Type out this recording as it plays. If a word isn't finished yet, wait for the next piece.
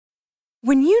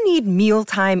When you need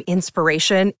mealtime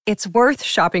inspiration, it's worth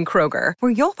shopping Kroger,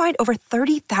 where you'll find over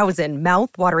 30,000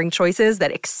 mouth-watering choices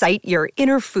that excite your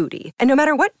inner foodie. And no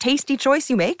matter what tasty choice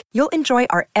you make, you'll enjoy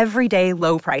our everyday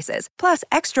low prices, plus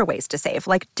extra ways to save,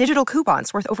 like digital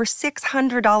coupons worth over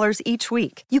 $600 each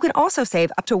week. You can also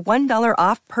save up to $1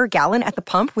 off per gallon at the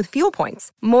pump with fuel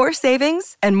points. More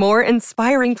savings and more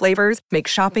inspiring flavors make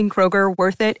shopping Kroger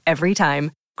worth it every time.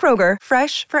 Kroger,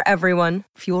 fresh for everyone.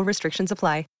 Fuel restrictions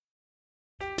apply.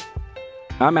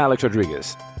 I'm Alex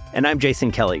Rodriguez. And I'm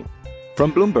Jason Kelly.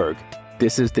 From Bloomberg,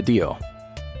 this is The Deal.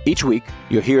 Each week,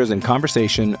 you'll hear us in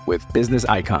conversation with business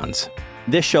icons.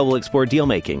 This show will explore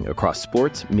deal-making across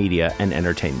sports, media, and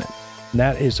entertainment.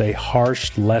 That is a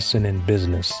harsh lesson in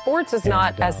business. Sports is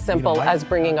not as simple as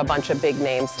bringing a bunch of big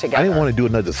names together. I didn't want to do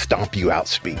another stomp you out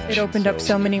speech. It opened up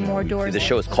so many more doors. The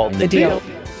show is called The Deal.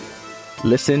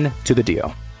 Listen to The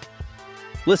Deal.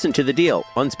 Listen to The Deal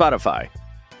on Spotify.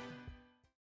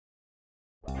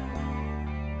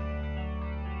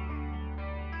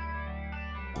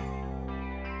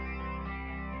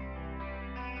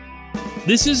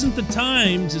 This isn't the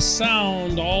time to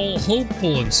sound all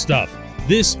hopeful and stuff.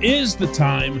 This is the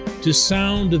time to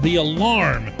sound the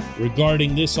alarm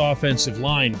regarding this offensive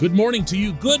line. Good morning to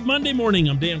you. Good Monday morning.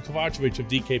 I'm Dan Kovacevic of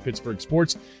DK Pittsburgh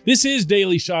Sports. This is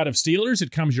Daily Shot of Steelers.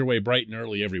 It comes your way bright and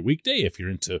early every weekday if you're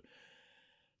into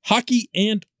hockey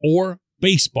and or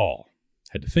baseball.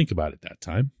 Had to think about it that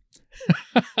time.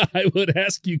 I would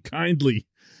ask you kindly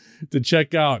to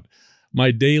check out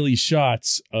my daily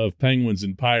shots of Penguins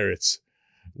and Pirates,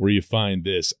 where you find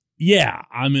this. Yeah,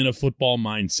 I'm in a football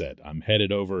mindset. I'm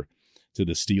headed over to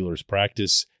the Steelers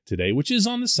practice today, which is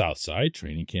on the south side.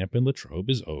 Training camp in Latrobe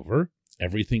is over.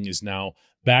 Everything is now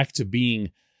back to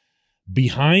being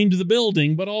behind the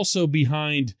building, but also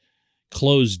behind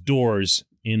closed doors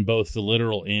in both the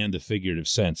literal and the figurative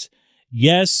sense.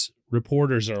 Yes,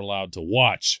 reporters are allowed to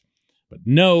watch, but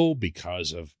no,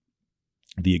 because of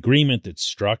the agreement that's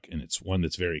struck, and it's one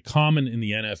that's very common in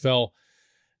the NFL,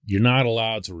 you're not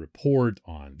allowed to report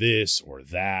on this or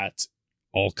that,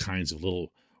 all kinds of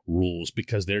little rules,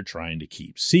 because they're trying to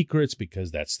keep secrets, because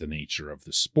that's the nature of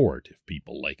the sport. If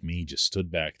people like me just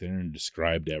stood back there and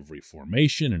described every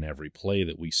formation and every play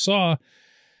that we saw,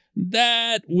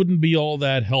 that wouldn't be all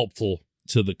that helpful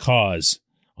to the cause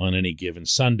on any given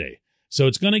Sunday. So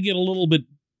it's going to get a little bit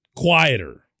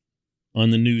quieter on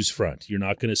the news front. You're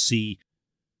not going to see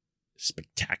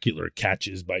spectacular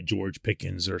catches by George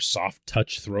Pickens or soft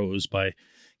touch throws by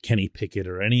Kenny Pickett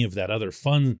or any of that other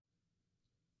fun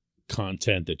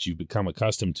content that you've become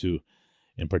accustomed to,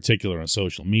 in particular on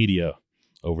social media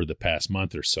over the past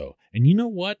month or so. And you know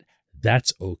what?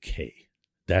 That's okay.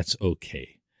 That's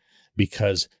okay.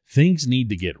 Because things need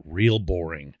to get real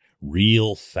boring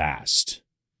real fast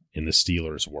in the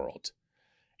Steelers world.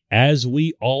 As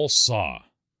we all saw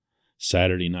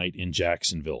Saturday night in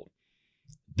Jacksonville,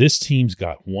 this team's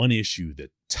got one issue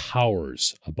that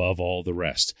towers above all the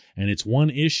rest, and it's one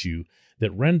issue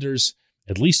that renders,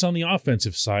 at least on the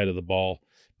offensive side of the ball,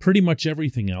 pretty much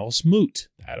everything else moot.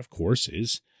 That, of course,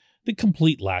 is the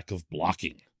complete lack of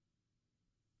blocking.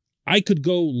 I could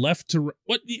go left to right.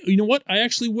 What, you know what? I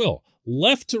actually will.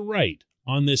 Left to right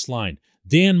on this line.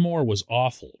 Dan Moore was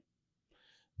awful.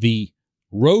 The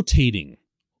rotating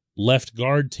left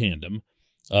guard tandem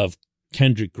of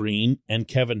Kendrick Green and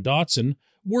Kevin Dotson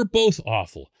were both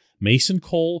awful. Mason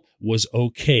Cole was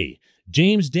okay.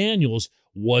 James Daniels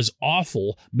was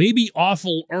awful, maybe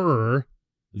awfuler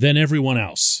than everyone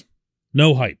else.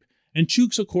 No hype. And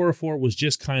Chuks Okorafor was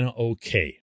just kind of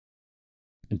okay.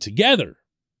 And together,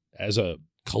 as a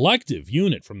collective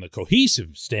unit from the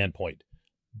cohesive standpoint,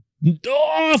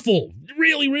 awful,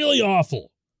 really, really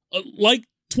awful. Like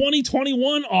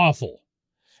 2021 awful.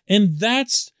 And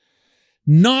that's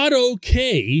not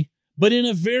okay, but in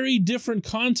a very different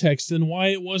context than why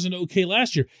it wasn't okay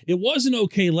last year. It wasn't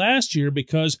okay last year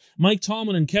because Mike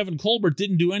Tomlin and Kevin Colbert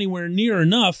didn't do anywhere near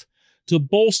enough to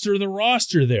bolster the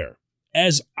roster there,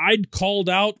 as I'd called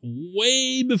out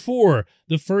way before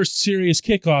the first serious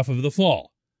kickoff of the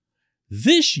fall.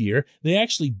 This year, they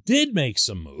actually did make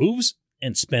some moves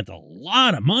and spent a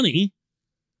lot of money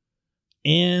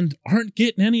and aren't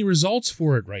getting any results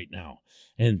for it right now.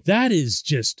 And that is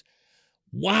just,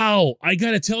 wow, I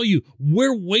got to tell you,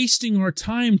 we're wasting our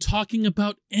time talking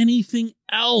about anything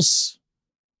else.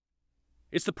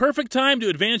 It's the perfect time to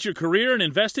advance your career and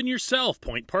invest in yourself.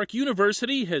 Point Park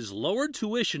University has lowered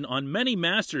tuition on many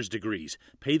master's degrees.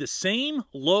 Pay the same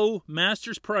low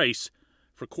master's price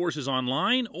for courses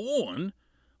online or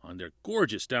on their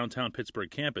gorgeous downtown Pittsburgh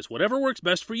campus. Whatever works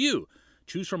best for you.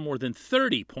 Choose from more than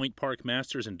 30 Point Park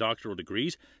master's and doctoral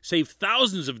degrees. Save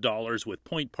thousands of dollars with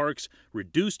Point Park's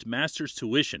reduced master's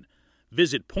tuition.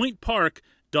 Visit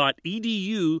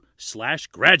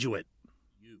pointpark.edu/graduate.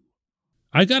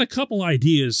 I got a couple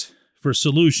ideas for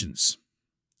solutions.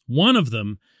 One of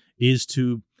them is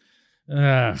to,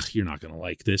 you're not going to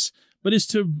like this, but is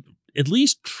to at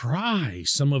least try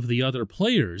some of the other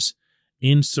players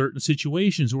in certain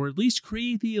situations, or at least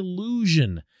create the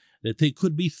illusion that they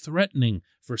could be threatening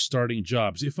for starting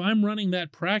jobs. If I'm running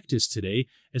that practice today,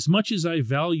 as much as I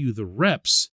value the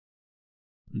reps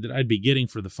that I'd be getting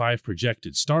for the 5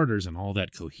 projected starters and all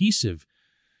that cohesive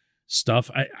stuff,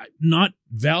 I'm not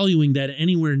valuing that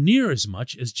anywhere near as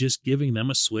much as just giving them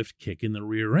a swift kick in the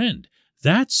rear end.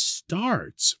 That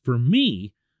starts, for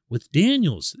me, with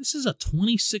Daniels. This is a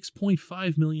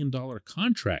 $26.5 million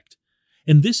contract,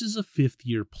 and this is a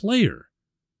 5th-year player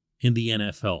in the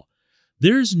NFL.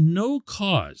 There's no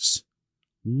cause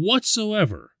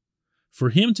whatsoever for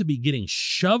him to be getting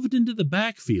shoved into the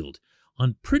backfield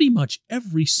on pretty much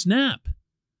every snap.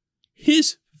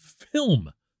 His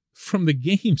film from the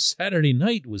game Saturday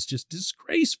night was just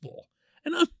disgraceful.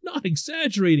 And I'm not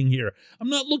exaggerating here. I'm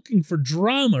not looking for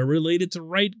drama related to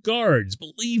right guards.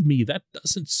 Believe me, that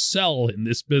doesn't sell in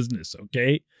this business,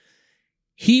 okay?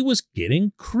 He was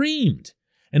getting creamed.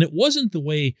 And it wasn't the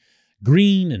way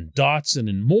Green and Dotson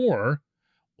and Moore,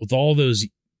 with all those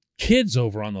kids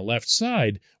over on the left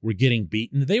side, were getting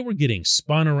beaten. They were getting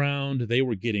spun around. They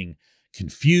were getting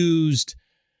confused.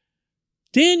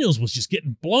 Daniels was just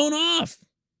getting blown off.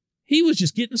 He was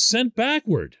just getting sent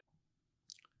backward.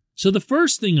 So the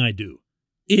first thing I do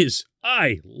is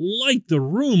I light the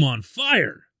room on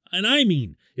fire. And I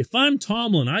mean, if I'm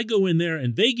Tomlin, I go in there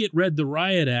and they get read the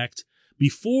riot act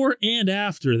before and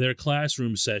after their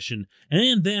classroom session,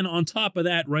 and then on top of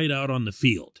that, right out on the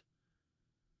field.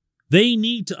 They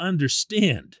need to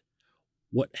understand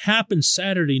what happened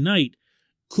Saturday night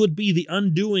could be the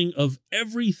undoing of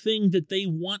everything that they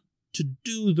want to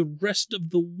do the rest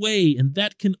of the way, and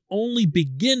that can only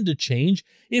begin to change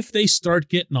if they start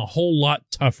getting a whole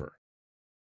lot tougher.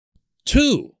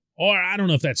 2, or I don't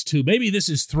know if that's 2, maybe this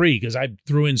is 3 because I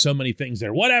threw in so many things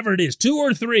there. Whatever it is, 2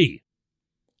 or 3.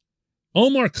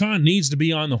 Omar Khan needs to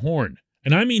be on the horn,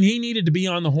 and I mean he needed to be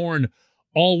on the horn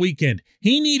all weekend.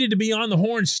 He needed to be on the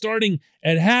horn starting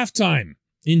at halftime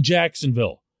in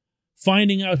Jacksonville,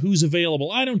 finding out who's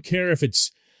available. I don't care if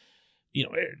it's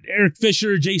Eric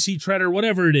Fisher, J.C. Treader,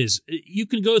 whatever it is. You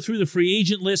can go through the free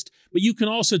agent list, but you can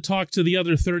also talk to the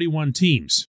other 31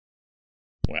 teams.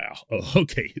 Wow. Oh,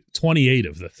 okay. 28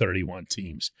 of the 31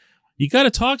 teams. You got to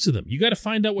talk to them. You got to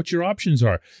find out what your options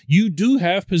are. You do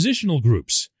have positional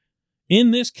groups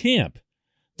in this camp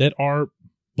that are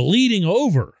bleeding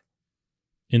over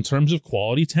in terms of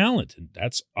quality talent. And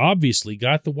that's obviously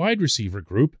got the wide receiver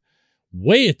group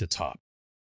way at the top.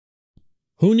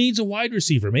 Who needs a wide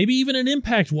receiver? Maybe even an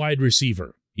impact wide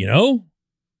receiver. Who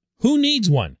needs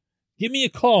one? Give me a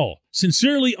call.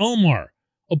 Sincerely, Omar.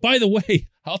 Oh, by the way,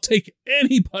 I'll take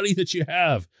anybody that you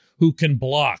have who can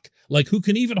block, who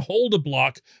can even hold a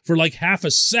block for half a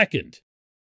second.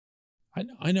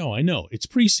 I know. It's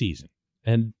preseason.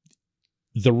 And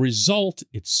the result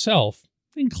itself,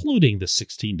 including the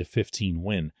 16-15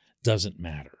 win, doesn't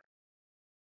matter.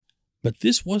 But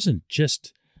this wasn't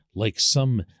just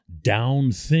some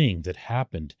down thing that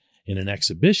happened in an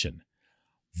exhibition.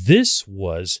 This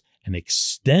was an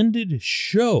extended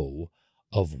show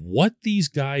of what these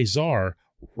guys are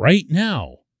right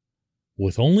now,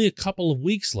 with only a couple of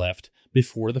weeks left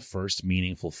before the first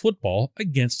meaningful football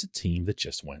against a team that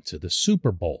just went to the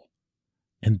Super Bowl.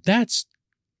 And that's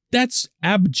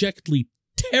abjectly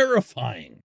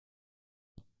terrifying.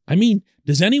 I mean,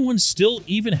 does anyone still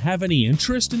even have any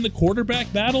interest in the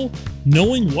quarterback battle,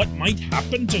 knowing what might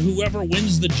happen to whoever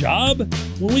wins the job?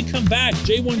 When we come back,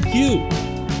 J1Q.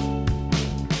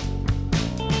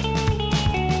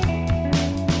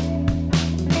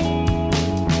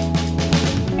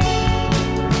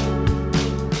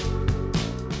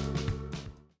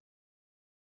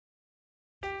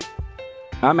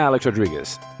 I'm Alex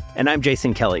Rodriguez. And I'm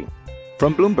Jason Kelly.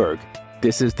 From Bloomberg,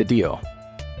 this is The Deal.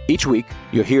 Each week,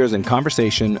 you'll hear us in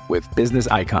conversation with business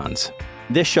icons.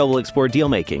 This show will explore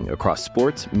deal-making across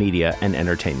sports, media, and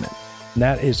entertainment.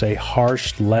 That is a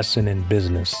harsh lesson in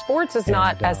business. Sports is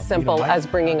not as simple as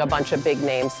bringing a bunch of big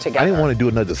names together. I didn't want to do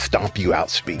another stomp you out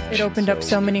speech. It opened up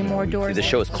so many more doors. The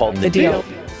show is called The Deal.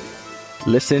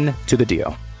 Listen to The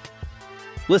Deal.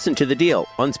 Listen to The Deal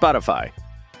on Spotify.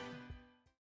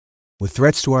 With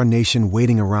threats to our nation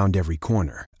waiting around every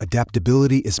corner,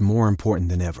 adaptability is more important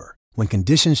than ever. When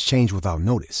conditions change without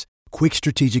notice, quick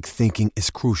strategic thinking is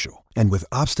crucial, and with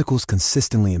obstacles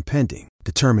consistently impending,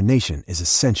 determination is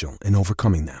essential in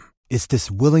overcoming them. It's this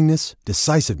willingness,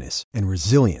 decisiveness, and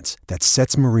resilience that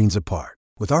sets Marines apart.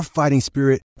 With our fighting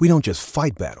spirit, we don't just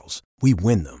fight battles, we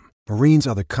win them. Marines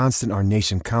are the constant our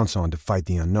nation counts on to fight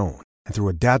the unknown, and through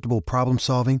adaptable problem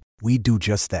solving, we do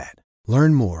just that.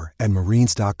 Learn more at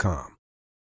marines.com.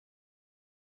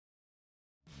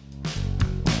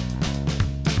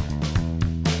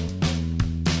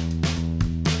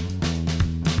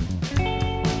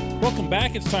 Welcome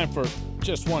back. It's time for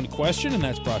Just One Question, and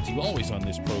that's brought to you always on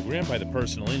this program by the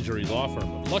personal injury law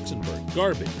firm of Luxembourg,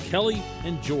 Garbett, Kelly,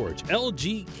 and George,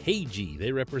 LGKG.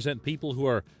 They represent people who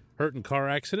are hurt in car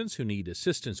accidents, who need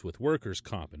assistance with workers'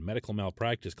 comp and medical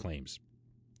malpractice claims.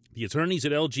 The attorneys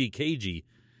at LGKG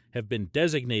have been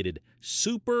designated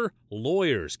super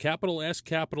lawyers, capital S,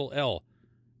 capital L,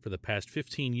 for the past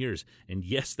 15 years. And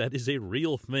yes, that is a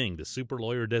real thing. The super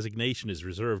lawyer designation is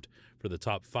reserved for the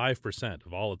top 5%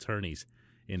 of all attorneys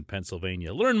in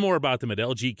Pennsylvania. Learn more about them at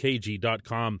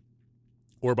lgkg.com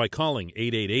or by calling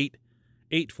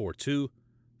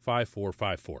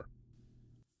 888-842-5454.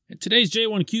 And today's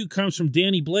J1Q comes from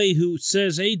Danny Blay, who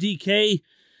says, ADK,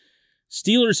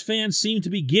 Steelers fans seem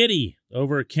to be giddy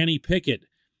over Kenny Pickett,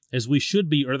 as we should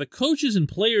be. Are the coaches and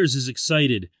players as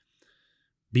excited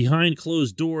behind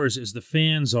closed doors as the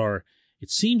fans are?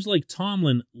 It seems like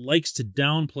Tomlin likes to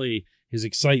downplay his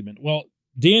excitement. Well,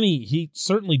 Danny, he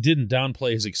certainly didn't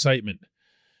downplay his excitement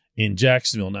in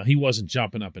Jacksonville. Now, he wasn't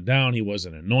jumping up and down. He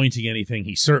wasn't anointing anything.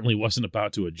 He certainly wasn't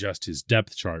about to adjust his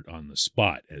depth chart on the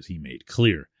spot, as he made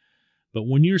clear. But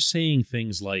when you're saying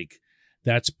things like,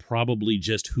 that's probably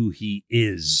just who he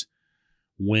is,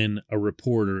 when a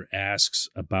reporter asks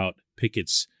about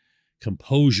Pickett's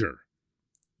composure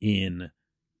in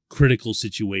critical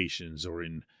situations or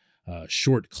in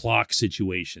short clock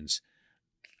situations,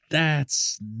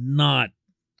 that's not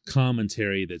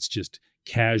commentary that's just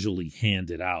casually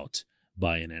handed out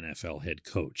by an NFL head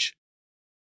coach.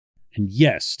 And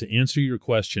yes, to answer your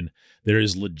question, there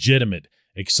is legitimate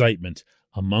excitement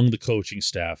among the coaching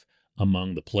staff,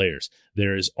 among the players.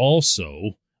 There is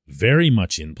also very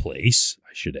much in place,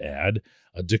 I should add,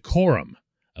 a decorum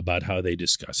about how they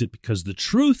discuss it, because the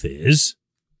truth is,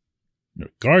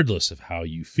 regardless of how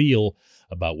you feel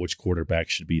about which quarterback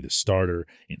should be the starter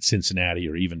in Cincinnati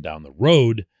or even down the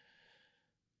road,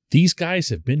 these guys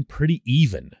have been pretty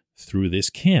even through this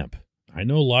camp. I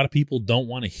know a lot of people don't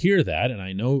want to hear that, and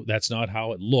I know that's not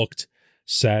how it looked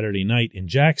Saturday night in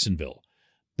Jacksonville,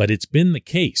 but it's been the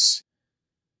case.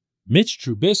 Mitch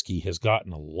Trubisky has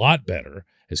gotten a lot better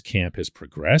as camp has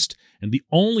progressed, and the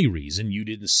only reason you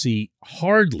didn't see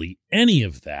hardly any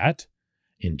of that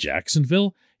in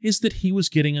Jacksonville is that he was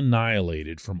getting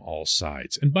annihilated from all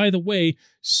sides. And by the way,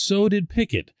 so did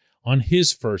Pickett on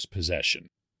his first possession.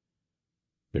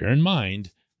 Bear in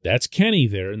mind, that's Kenny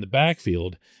there in the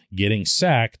backfield getting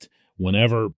sacked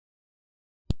whenever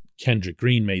Kendrick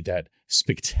Green made that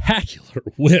spectacular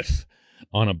whiff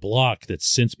on a block that's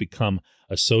since become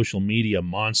a social media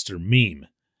monster meme.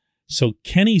 So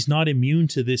Kenny's not immune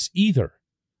to this either.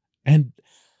 And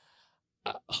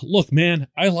look, man,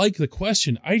 I like the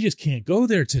question. I just can't go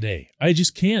there today. I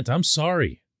just can't. I'm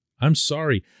sorry. I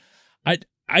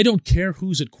don't care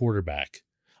who's at quarterback.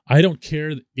 I don't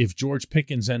care if George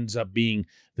Pickens ends up being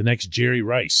the next Jerry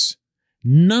Rice.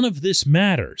 None of this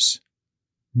matters.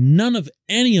 None of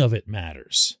any of it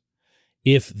matters.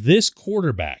 If this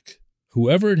quarterback,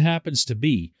 whoever it happens to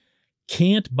be,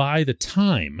 can't buy the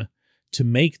time to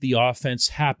make the offense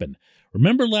happen.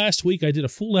 Remember last week I did a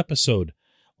full episode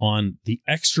on the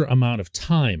extra amount of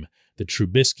time that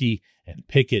Trubisky and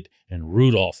Pickett and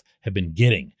Rudolph have been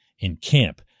getting in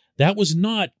camp. That was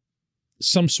not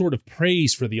some sort of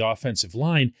praise for the offensive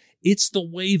line. It's the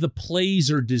way the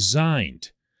plays are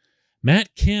designed.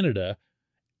 Matt Canada,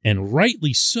 and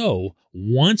rightly so,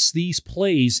 wants these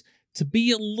plays to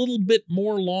be a little bit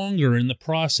more longer in the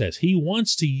process. He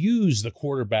wants to use the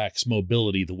quarterback's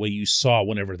mobility the way you saw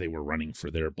whenever they were running for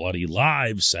their bloody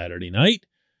lives Saturday night.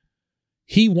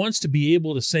 He wants to be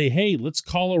able to say, hey, let's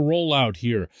call a rollout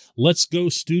here. Let's go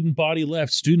student body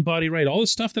left, student body right, all the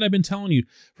stuff that I've been telling you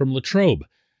from Latrobe.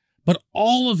 But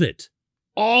all of it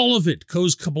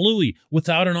goes kablooey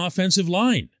without an offensive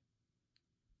line.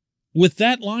 With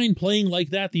that line playing like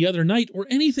that the other night or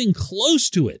anything close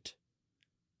to it,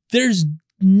 there's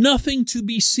nothing to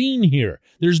be seen here.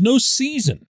 There's no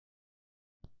season.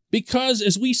 Because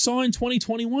as we saw in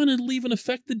 2021, it'll even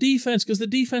affect the defense because the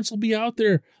defense will be out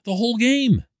there the whole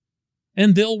game.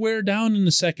 And they'll wear down in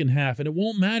the second half. And it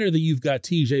won't matter that you've got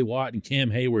TJ Watt and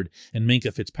Cam Hayward and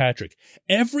Minkah Fitzpatrick.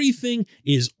 Everything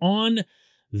is on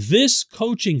this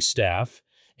coaching staff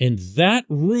and that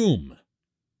room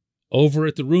over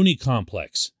at the Rooney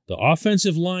Complex, the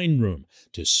offensive line room,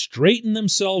 to straighten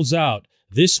themselves out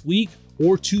this week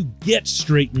or to get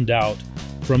straightened out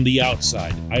from the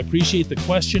outside? I appreciate the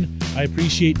question. I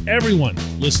appreciate everyone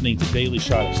listening to Daily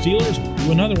Shot of Steelers. We'll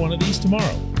do another one of these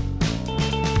tomorrow.